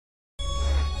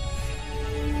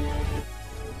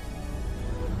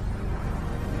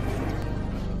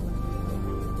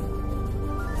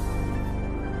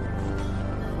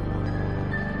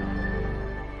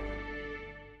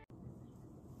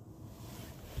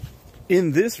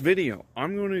In this video,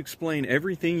 I'm going to explain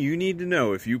everything you need to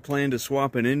know if you plan to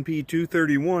swap an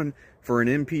NP231 for an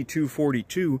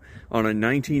NP242 on a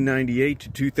 1998 to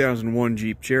 2001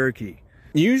 Jeep Cherokee.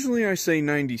 Usually I say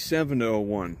 97 to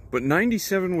 01, but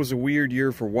 97 was a weird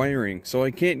year for wiring, so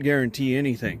I can't guarantee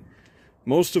anything.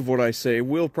 Most of what I say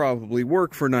will probably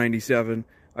work for 97,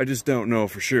 I just don't know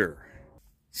for sure.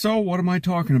 So what am I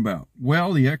talking about?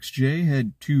 Well, the XJ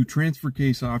had two transfer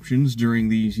case options during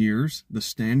these years, the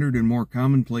standard and more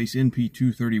commonplace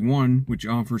NP231, which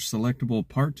offers selectable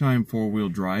part-time four-wheel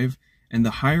drive, and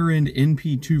the higher-end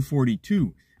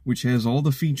NP242, which has all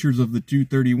the features of the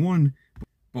 231,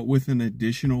 but with an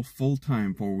additional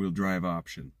full-time four-wheel drive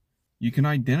option. You can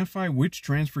identify which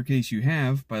transfer case you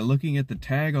have by looking at the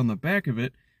tag on the back of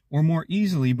it, or more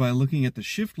easily by looking at the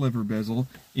shift lever bezel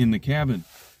in the cabin.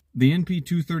 The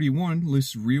NP231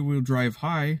 lists rear-wheel drive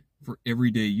high for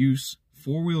everyday use,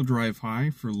 four-wheel drive high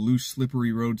for loose,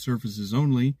 slippery road surfaces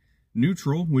only,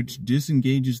 neutral, which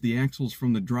disengages the axles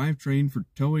from the drivetrain for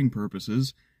towing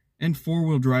purposes, and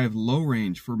four-wheel drive low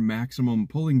range for maximum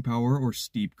pulling power or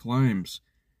steep climbs.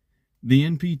 The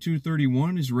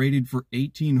NP231 is rated for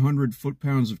 1,800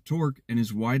 foot-pounds of torque and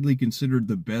is widely considered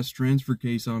the best transfer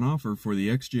case on offer for the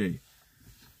XJ.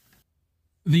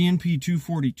 The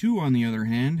NP242, on the other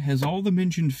hand, has all the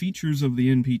mentioned features of the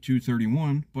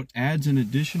NP231, but adds an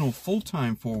additional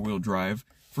full-time four-wheel drive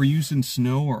for use in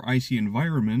snow or icy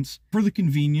environments for the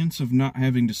convenience of not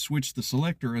having to switch the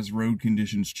selector as road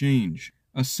conditions change.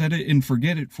 A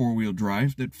set-it-and-forget-it four-wheel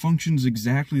drive that functions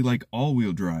exactly like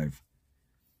all-wheel drive.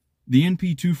 The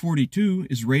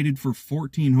NP242 is rated for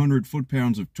 1,400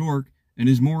 foot-pounds of torque and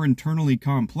is more internally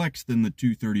complex than the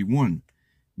 231.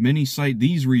 Many cite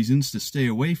these reasons to stay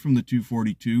away from the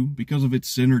 242 because of its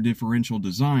center differential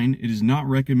design. It is not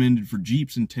recommended for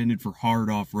Jeeps intended for hard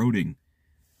off-roading.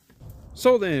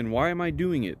 So then, why am I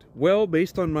doing it? Well,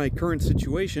 based on my current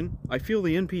situation, I feel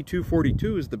the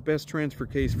NP242 is the best transfer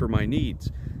case for my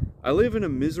needs. I live in a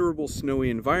miserable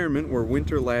snowy environment where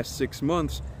winter lasts 6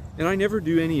 months, and I never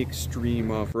do any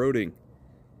extreme off-roading.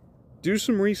 Do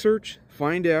some research,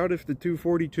 find out if the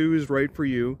 242 is right for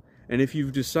you, and if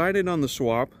you've decided on the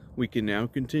swap, we can now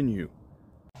continue.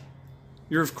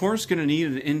 You're of course going to need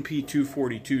an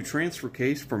NP242 transfer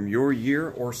case from your year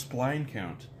or spline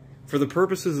count. For the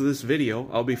purposes of this video,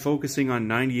 I'll be focusing on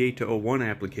 98 to 01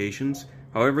 applications.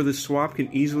 However, this swap can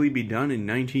easily be done in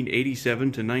 1987 to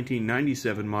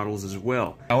 1997 models as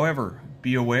well. However,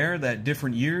 be aware that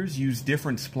different years use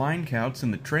different spline counts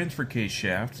in the transfer case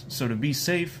shafts, so to be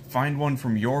safe, find one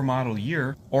from your model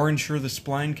year or ensure the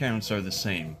spline counts are the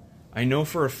same. I know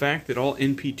for a fact that all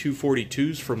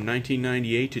NP242s from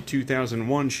 1998 to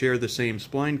 2001 share the same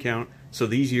spline count, so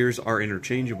these years are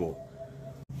interchangeable.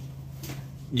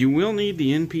 You will need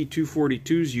the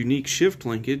NP242's unique shift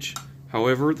linkage.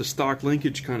 However, the stock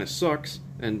linkage kind of sucks,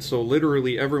 and so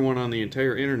literally everyone on the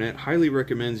entire internet highly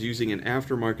recommends using an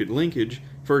aftermarket linkage.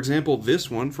 For example, this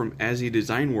one from Azzy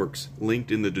Design Works, linked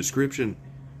in the description.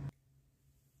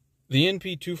 The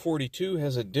NP242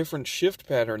 has a different shift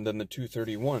pattern than the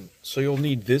 231, so you'll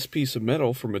need this piece of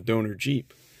metal from a donor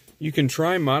Jeep. You can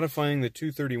try modifying the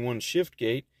 231 shift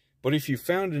gate, but if you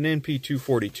found an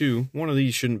NP242, one of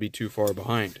these shouldn't be too far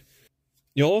behind.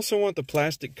 You'll also want the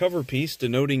plastic cover piece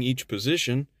denoting each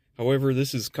position, however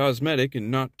this is cosmetic and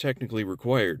not technically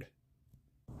required.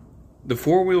 The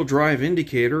four-wheel drive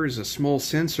indicator is a small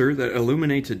sensor that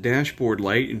illuminates a dashboard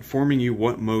light informing you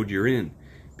what mode you're in.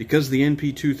 Because the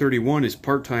NP231 is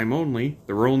part-time only,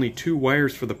 there are only 2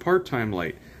 wires for the part-time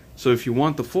light, so if you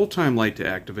want the full-time light to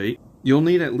activate, you'll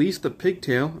need at least the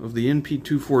pigtail of the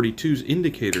NP242's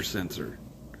indicator sensor.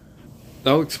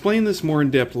 I'll explain this more in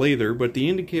depth later, but the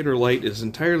indicator light is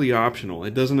entirely optional.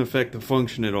 It doesn't affect the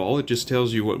function at all, it just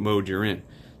tells you what mode you're in.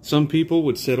 Some people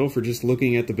would settle for just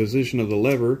looking at the position of the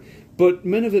lever, but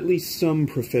men of at least some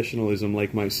professionalism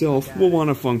like myself will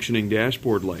want a functioning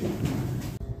dashboard light.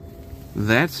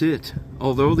 That's it.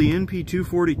 Although the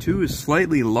NP242 is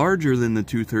slightly larger than the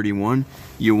 231,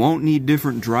 you won't need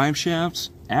different drive shafts,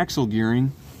 axle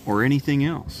gearing, or anything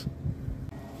else.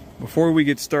 Before we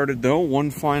get started though, one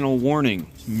final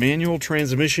warning. Manual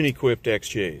transmission equipped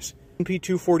XJs.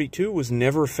 NP242 was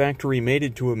never factory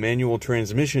mated to a manual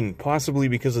transmission, possibly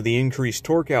because of the increased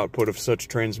torque output of such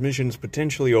transmissions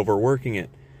potentially overworking it.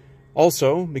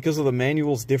 Also, because of the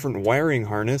manual's different wiring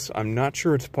harness, I'm not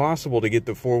sure it's possible to get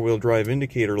the four-wheel drive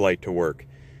indicator light to work.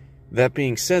 That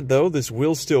being said though, this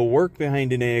will still work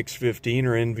behind an AX15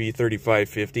 or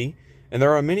NV3550, and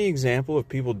there are many examples of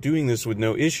people doing this with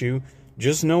no issue.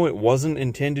 Just know it wasn't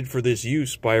intended for this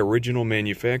use by original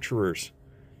manufacturers.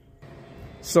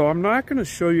 So I'm not going to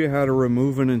show you how to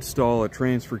remove and install a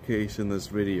transfer case in this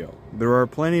video. There are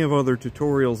plenty of other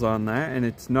tutorials on that, and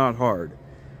it's not hard.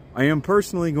 I am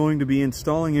personally going to be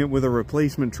installing it with a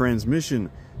replacement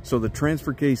transmission, so the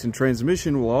transfer case and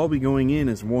transmission will all be going in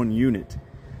as one unit.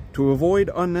 To avoid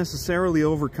unnecessarily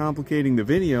overcomplicating the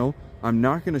video, I'm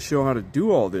not going to show how to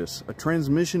do all this. A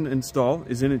transmission install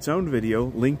is in its own video,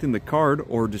 linked in the card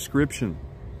or description.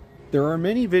 There are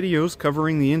many videos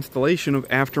covering the installation of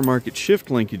aftermarket shift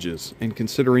linkages, and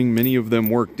considering many of them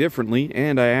work differently,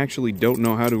 and I actually don't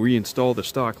know how to reinstall the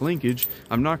stock linkage,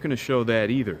 I'm not going to show that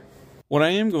either. What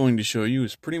I am going to show you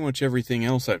is pretty much everything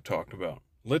else I've talked about.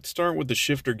 Let's start with the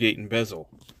shifter gate and bezel.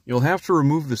 You'll have to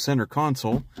remove the center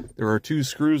console. There are 2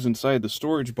 screws inside the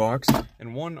storage box,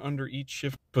 and 1 under each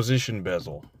shift position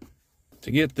bezel.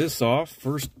 To get this off,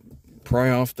 first pry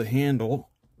off the handle.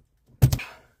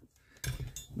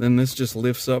 Then this just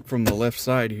lifts up from the left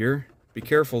side here. Be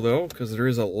careful though, because there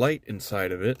is a light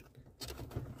inside of it.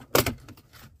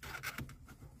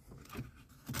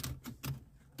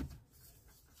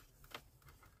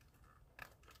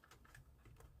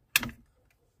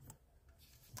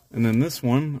 And then this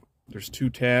one, there's 2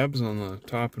 tabs on the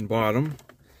top and bottom.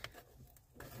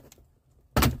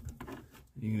 You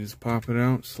can just pop it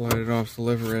out, slide it off the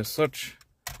lever as such.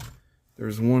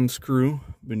 There's 1 screw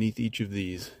beneath each of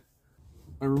these.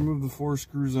 I removed the 4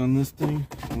 screws on this thing.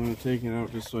 I'm going to take it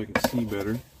out just so I can see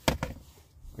better.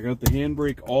 I got the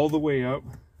handbrake all the way up.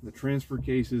 The transfer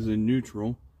case is in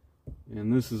neutral.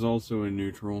 And this is also in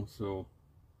neutral. So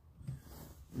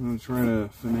I'm going to try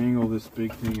to finagle this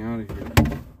big thing out of here.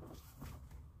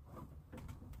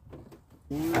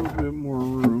 A little bit more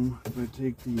room if I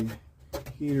take the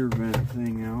heater vent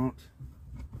thing out.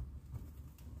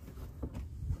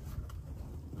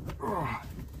 Oh.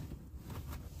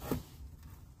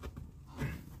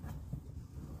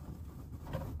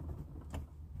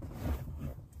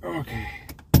 Okay.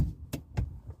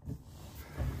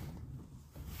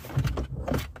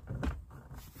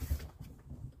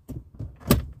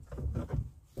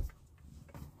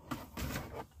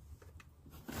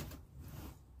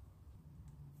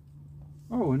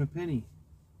 Oh, and a penny.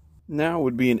 Now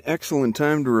would be an excellent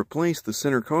time to replace the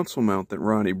center console mount that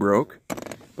Ronnie broke.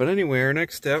 But anyway, our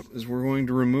next step is we're going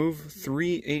to remove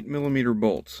 3 8mm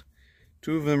bolts.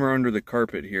 2 of them are under the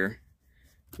carpet here.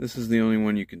 This is the only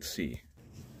one you can see.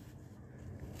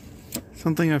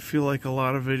 Something I feel like a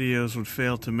lot of videos would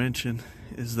fail to mention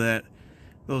is that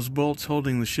those bolts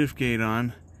holding the shift gate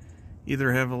on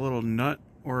either have a little nut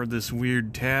or this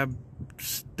weird tab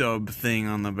stub thing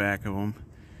on the back of them.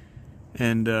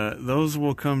 And those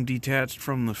will come detached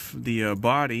from the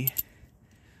body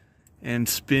and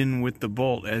spin with the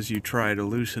bolt as you try to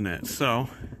loosen it. So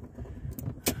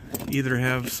either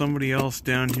have somebody else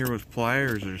down here with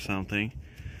pliers or something,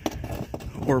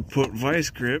 or put vice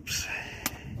grips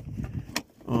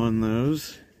on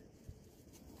those.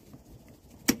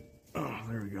 Oh,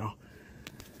 there we go.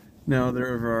 Now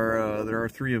there are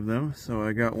 3 of them, so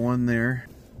I got 1 there.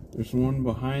 There's 1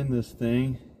 behind this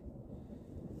thing,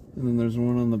 and then there's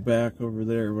 1 on the back over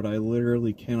there, but I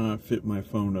literally cannot fit my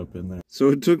phone up in there. So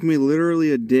it took me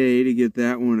literally a day to get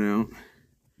that one out.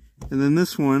 And then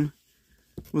this one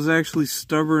was actually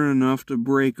stubborn enough to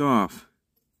break off.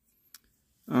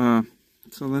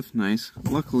 So that's nice.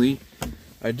 Luckily,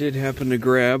 I did happen to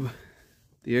grab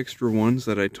the extra ones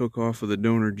that I took off of the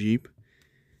donor Jeep,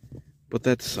 but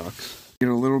that sucks. Get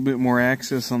a little bit more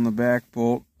access on the back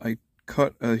bolt. I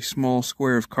cut a small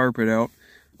square of carpet out.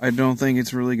 I don't think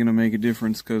it's really going to make a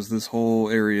difference because this whole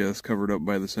area is covered up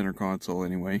by the center console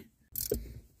anyway.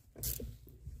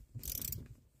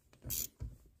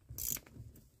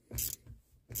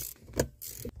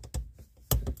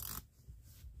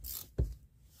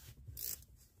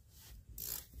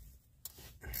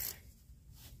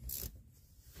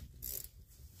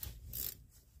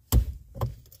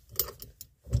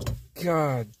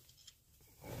 God,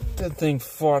 that thing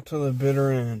fought to the bitter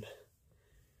end.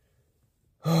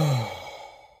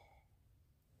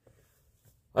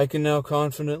 I can now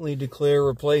confidently declare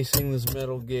replacing this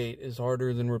metal gate is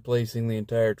harder than replacing the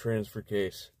entire transfer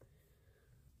case.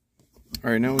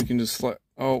 Alright, now we can just slide.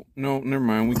 Oh, no, never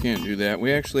mind. We can't do that.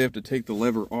 We actually have to take the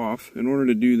lever off. In order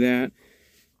to do that,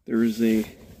 there is a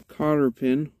cotter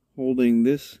pin holding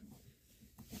this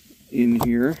in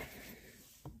here.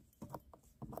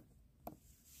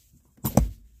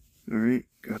 Alright,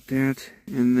 got that.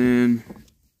 And then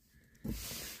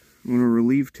I'm going to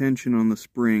relieve tension on the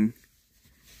spring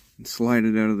and slide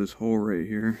it out of this hole right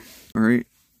here. Alright,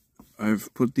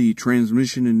 I've put the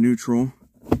transmission in neutral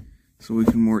so we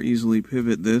can more easily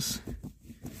pivot this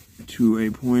to a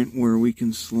point where we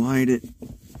can slide it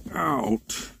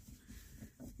out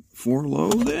for low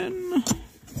then.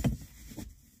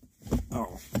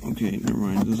 Oh, okay, never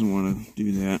mind. It doesn't want to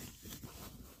do that.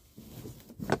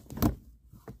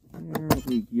 There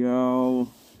we go.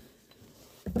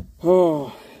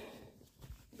 Oh.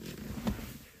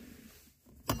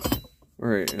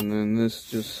 Alright, and then this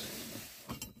just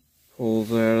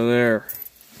pulls out of there.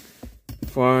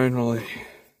 Finally.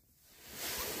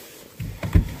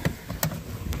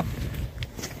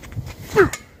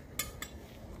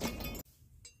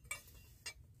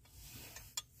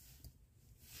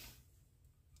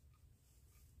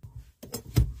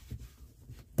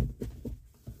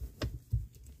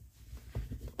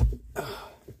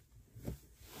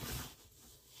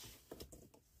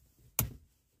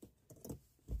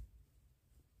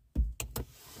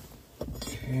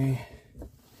 Okay,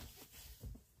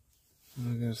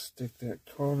 I'm gonna stick that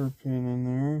cotter pin in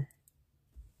there.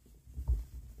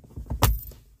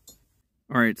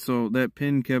 Alright, so that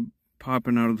pin kept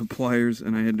popping out of the pliers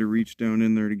and I had to reach down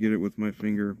in there to get it with my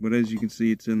finger. But as you can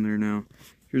see, it's in there now.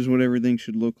 Here's what everything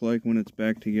should look like when it's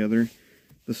back together.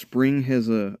 The spring has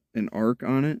an arc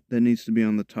on it that needs to be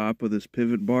on the top of this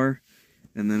pivot bar.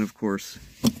 And then, of course,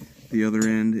 the other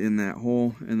end in that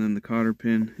hole, and then the cotter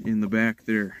pin in the back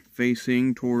there,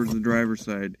 facing towards the driver's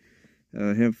side.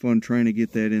 Have fun trying to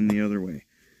get that in the other way.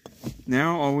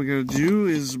 Now all we gotta do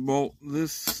is bolt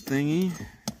this thingy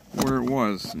where it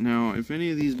was. Now if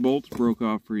any of these bolts broke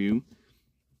off for you,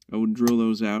 I would drill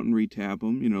those out and retap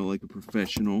them, you know, like a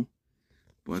professional.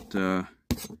 But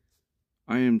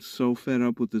I am so fed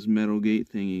up with this metal gate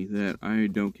thingy that I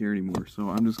don't care anymore. So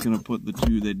I'm just going to put the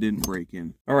two that didn't break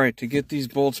in. Alright, to get these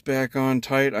bolts back on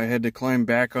tight, I had to climb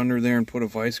back under there and put a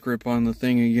vice grip on the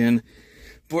thing again.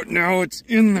 But now it's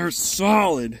in there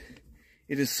solid.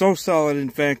 It is so solid, in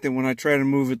fact, that when I try to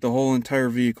move it, the whole entire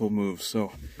vehicle moves.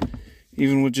 So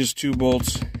even with just 2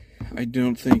 bolts, I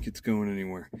don't think it's going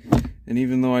anywhere. And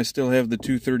even though I still have the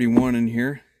 231 in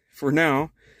here, for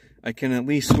now, I can at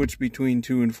least switch between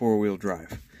 2- and 4-wheel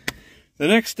drive. The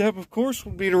next step, of course,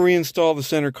 will be to reinstall the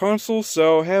center console,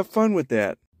 so have fun with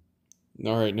that.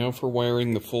 Alright, now for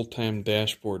wiring the full-time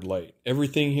dashboard light.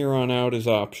 Everything here on out is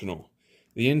optional.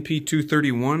 The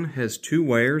NP231 has 2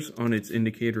 wires on its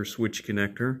indicator switch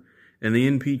connector, and the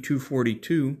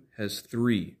NP242 has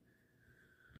 3.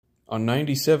 On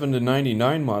 97 to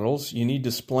 99 models, you need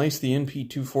to splice the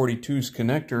NP242's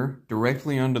connector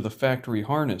directly onto the factory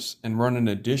harness and run an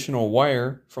additional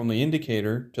wire from the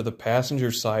indicator to the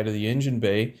passenger side of the engine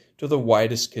bay to the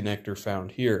widest connector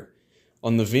found here.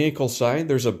 On the vehicle side,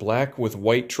 there's a black with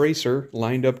white tracer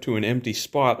lined up to an empty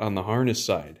spot on the harness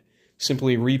side.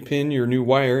 Simply repin your new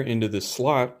wire into this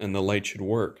slot and the light should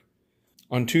work.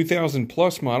 On 2000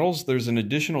 plus models, there's an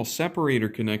additional separator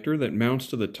connector that mounts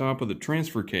to the top of the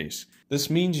transfer case. This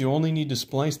means you only need to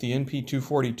splice the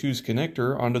NP242's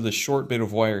connector onto the short bit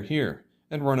of wire here,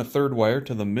 and run a 3rd wire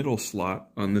to the middle slot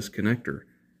on this connector.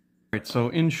 Alright, so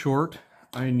in short,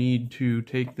 I need to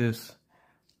take this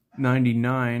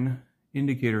 99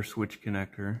 indicator switch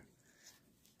connector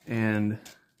and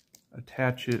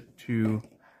attach it to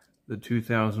the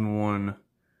 2001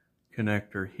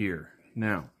 connector here.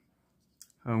 Now,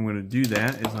 how I'm going to do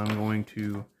that is I'm going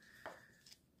to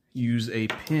use a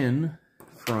pin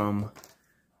from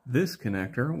this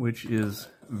connector, which is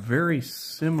very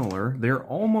similar. They're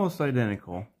almost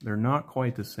identical. They're not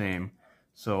quite the same.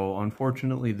 So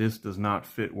unfortunately, this does not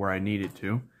fit where I need it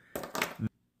to.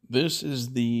 This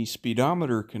is the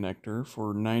speedometer connector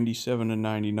for 97 and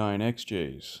 99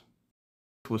 XJs.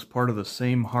 It was part of the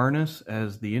same harness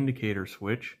as the indicator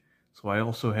switch. So I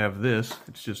also have this.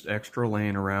 It's just extra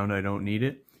laying around. I don't need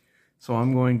it. So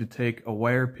I'm going to take a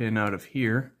wire pin out of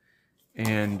here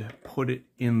and put it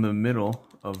in the middle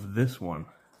of this one.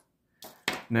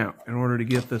 Now, in order to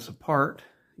get this apart,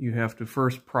 you have to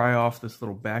first pry off this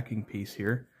little backing piece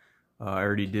here. I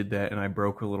already did that and I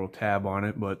broke a little tab on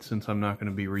it, but since I'm not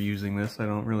going to be reusing this, I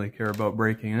don't really care about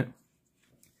breaking it.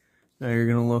 Now you're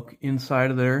going to look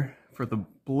inside of there for the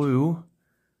blue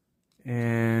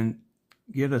and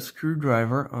get a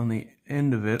screwdriver on the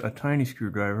end of it, a tiny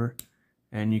screwdriver,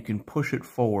 and you can push it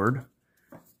forward.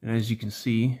 And as you can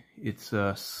see, it's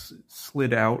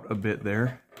slid out a bit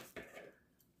there.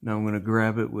 Now I'm going to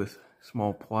grab it with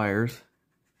small pliers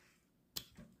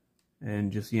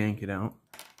and just yank it out.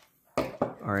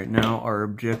 Alright, now our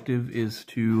objective is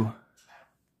to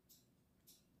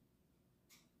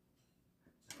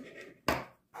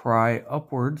pry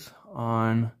upwards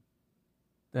on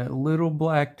that little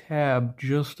black tab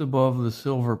just above the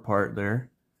silver part there.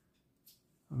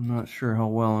 I'm not sure how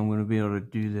well I'm going to be able to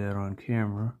do that on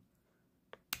camera.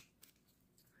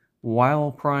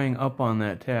 While prying up on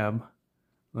that tab,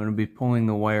 I'm going to be pulling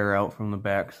the wire out from the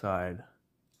back side.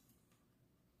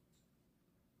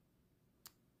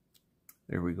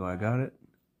 There we go, I got it.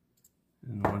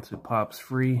 And once it pops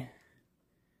free, you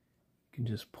can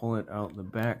just pull it out the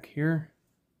back here.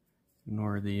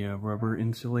 Ignore the rubber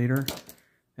insulator.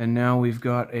 And now we've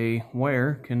got a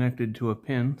wire connected to a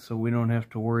pin, so we don't have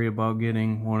to worry about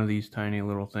getting one of these tiny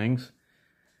little things.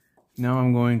 Now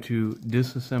I'm going to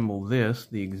disassemble this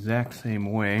the exact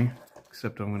same way,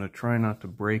 except I'm going to try not to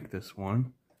break this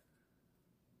one.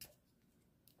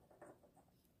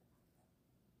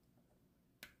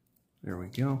 There we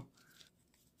go.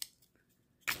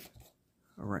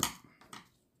 All right.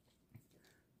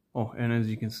 Oh, and as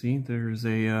you can see, there's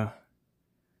a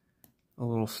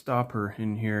little stopper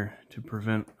in here to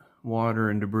prevent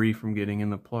water and debris from getting in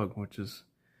the plug,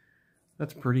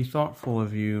 that's pretty thoughtful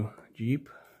of you, Jeep.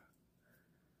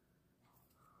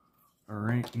 All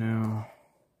right, now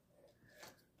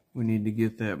we need to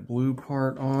get that blue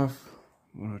part off.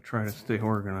 I'm going to try to stay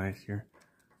organized here.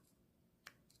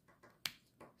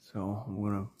 So I'm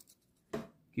going to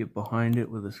get behind it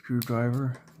with a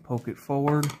screwdriver, poke it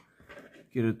forward,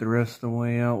 get it the rest of the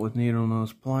way out with needle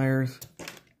nose pliers.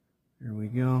 There we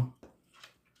go.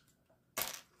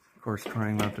 Of course,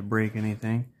 trying not to break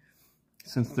anything.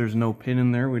 Since there's no pin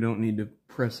in there, we don't need to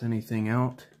press anything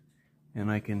out. And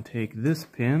I can take this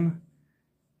pin,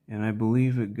 and I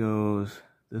believe it goes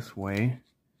this way,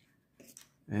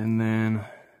 and then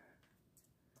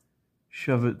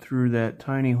shove it through that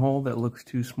tiny hole that looks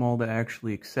too small to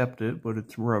actually accept it, but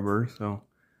it's rubber, so.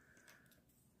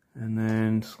 And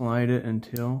then slide it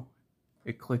until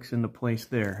it clicks into place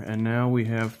there. And now we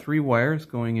have 3 wires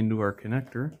going into our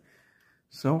connector.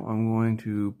 So I'm going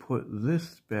to put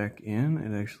this back in.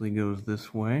 It actually goes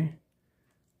this way.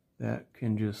 That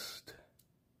can just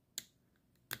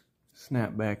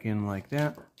snap back in like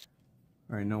that.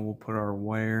 All right, now we'll put our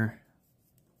wire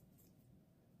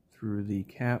through the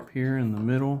cap here in the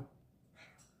middle.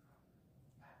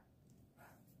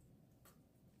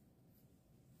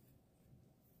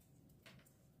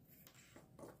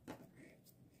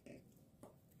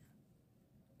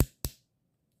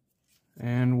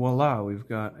 And voila, we've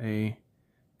got a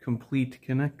complete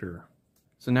connector.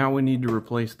 So now we need to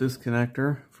replace this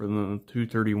connector for the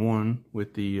 231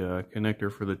 with the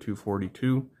connector for the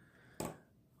 242.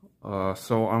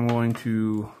 So I'm going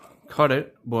to cut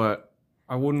it, but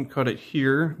I wouldn't cut it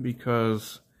here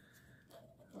because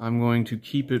I'm going to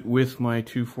keep it with my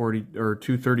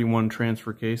 231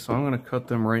 transfer case. So I'm going to cut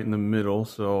them right in the middle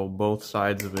so both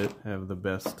sides of it have the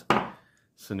best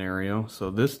scenario. So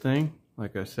this thing,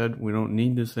 like I said, we don't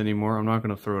need this anymore. I'm not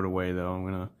going to throw it away though. I'm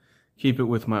going to keep it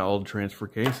with my old transfer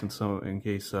case in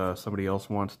case somebody else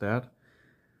wants that.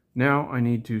 Now I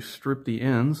need to strip the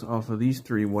ends off of these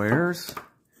 3 wires.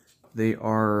 They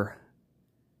are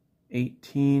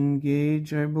 18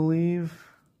 gauge, I believe.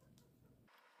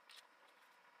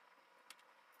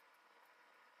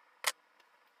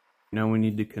 Now we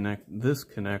need to connect this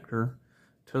connector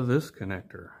to this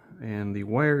connector. And the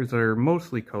wires are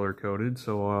mostly color coded.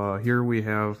 So here we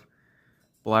have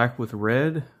black with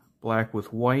red, black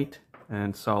with white,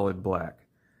 and solid black.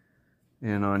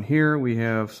 And on here we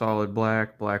have solid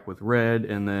black, black with red,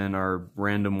 and then our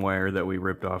random wire that we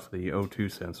ripped off the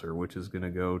O2 sensor, which is going to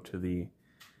go to the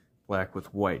black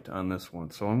with white on this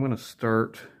one. So I'm going to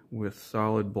start with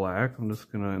solid black. I'm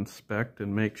just going to inspect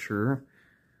and make sure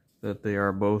that they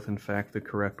are both in fact the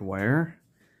correct wire.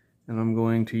 And I'm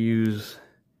going to use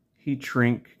heat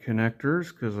shrink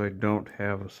connectors because I don't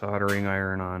have a soldering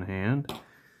iron on hand.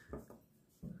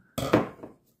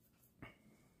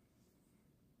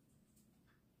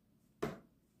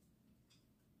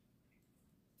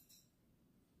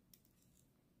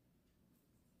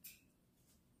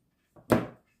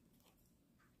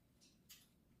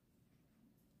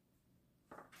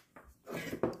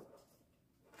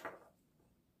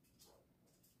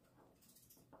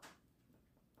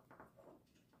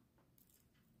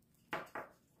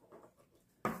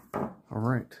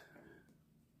 Alright,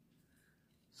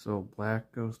 so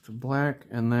black goes to black,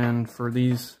 and then for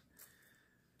these,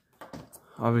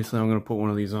 obviously I'm going to put one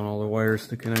of these on all the wires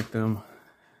to connect them.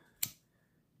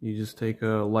 You just take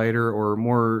a lighter, or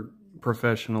more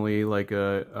professionally like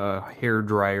a hair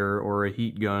dryer or a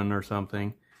heat gun or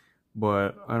something,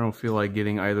 but I don't feel like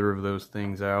getting either of those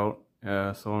things out,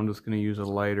 so I'm just going to use a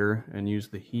lighter and use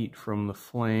the heat from the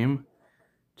flame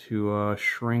to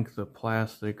shrink the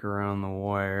plastic around the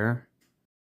wire.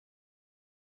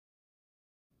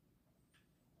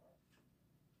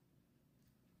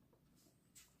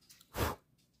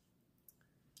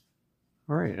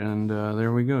 Alright, and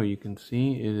there we go. You can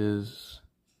see it is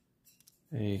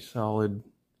a solid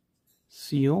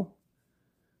seal.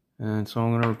 And so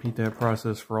I'm going to repeat that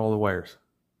process for all the wires.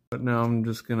 But now I'm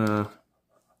just going to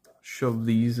shove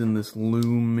these in this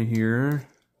loom here.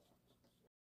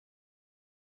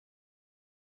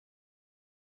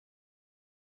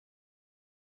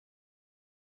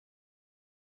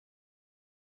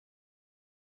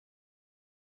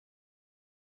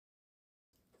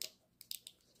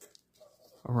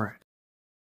 All right.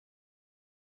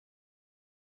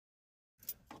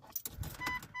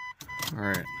 All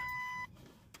right.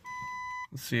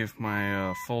 Let's see if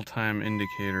my full-time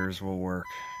indicators will work.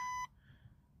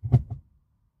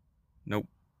 Nope.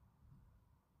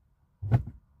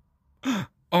 Oh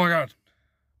my god.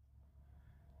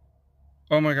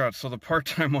 Oh my god, so the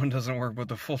part-time one doesn't work, but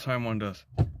the full-time one does.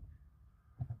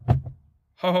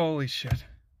 Holy shit.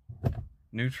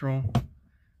 Neutral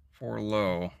for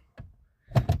low.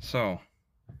 So,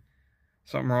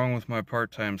 something wrong with my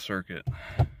part-time circuit.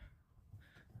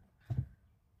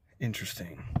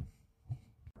 Interesting.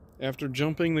 After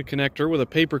jumping the connector with a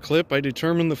paper clip, I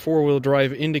determined the four-wheel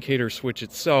drive indicator switch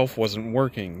itself wasn't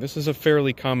working. This is a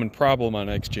fairly common problem on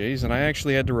XJs, and I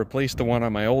actually had to replace the one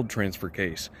on my old transfer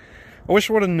case. I wish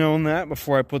I would have known that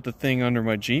before I put the thing under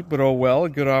my Jeep, but oh well, a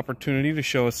good opportunity to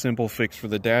show a simple fix for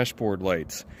the dashboard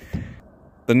lights.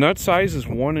 The nut size is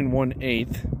 1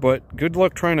 1/8, but good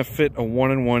luck trying to fit a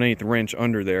 1 1/8 wrench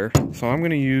under there, so I'm going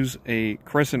to use a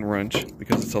crescent wrench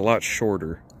because it's a lot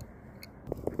shorter.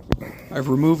 I've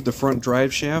removed the front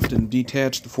drive shaft and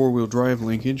detached the four-wheel drive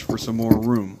linkage for some more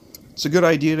room. It's a good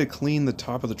idea to clean the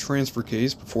top of the transfer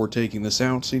case before taking this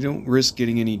out so you don't risk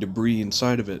getting any debris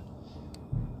inside of it.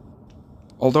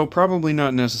 Although probably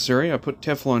not necessary, I put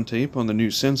Teflon tape on the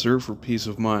new sensor for peace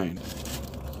of mind.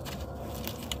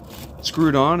 Screw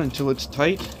it on until it's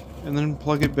tight, and then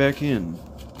plug it back in.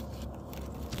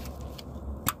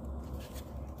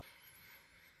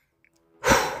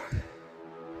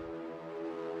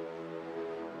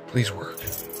 Please work.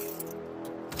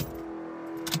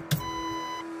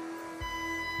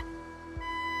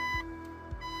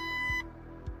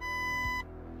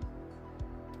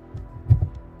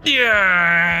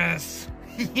 Yes!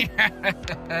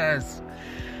 Yes!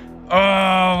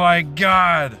 Oh my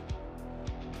god!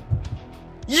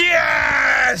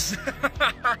 Yes!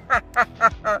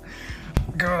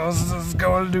 Let's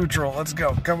go to neutral. Let's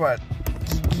go. Come on.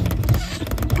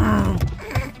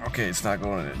 Okay, it's not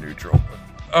going into neutral.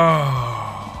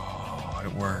 Oh,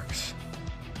 it works.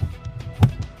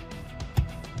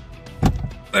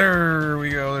 There we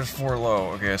go. There's 4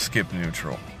 low. Okay, I skipped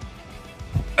neutral.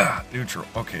 Neutral.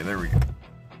 Okay, there we go.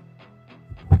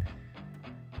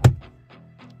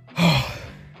 Oh,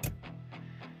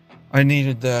 I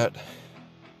needed that.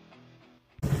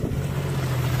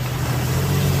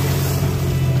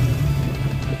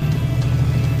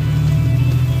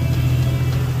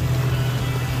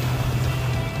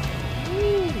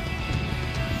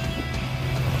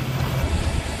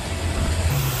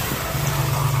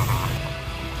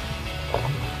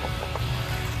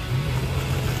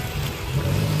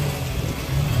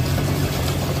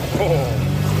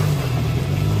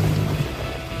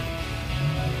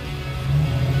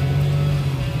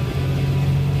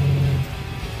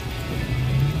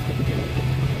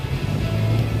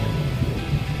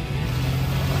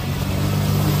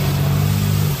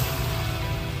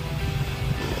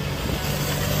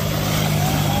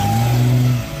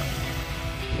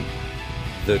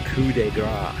 The coup de grace.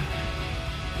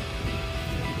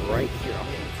 Right here,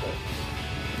 folks.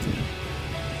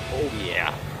 Oh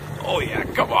yeah. Oh yeah,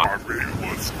 come on. I mean,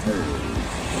 let's go.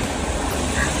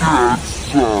 Yes,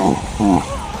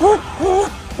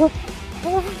 sir.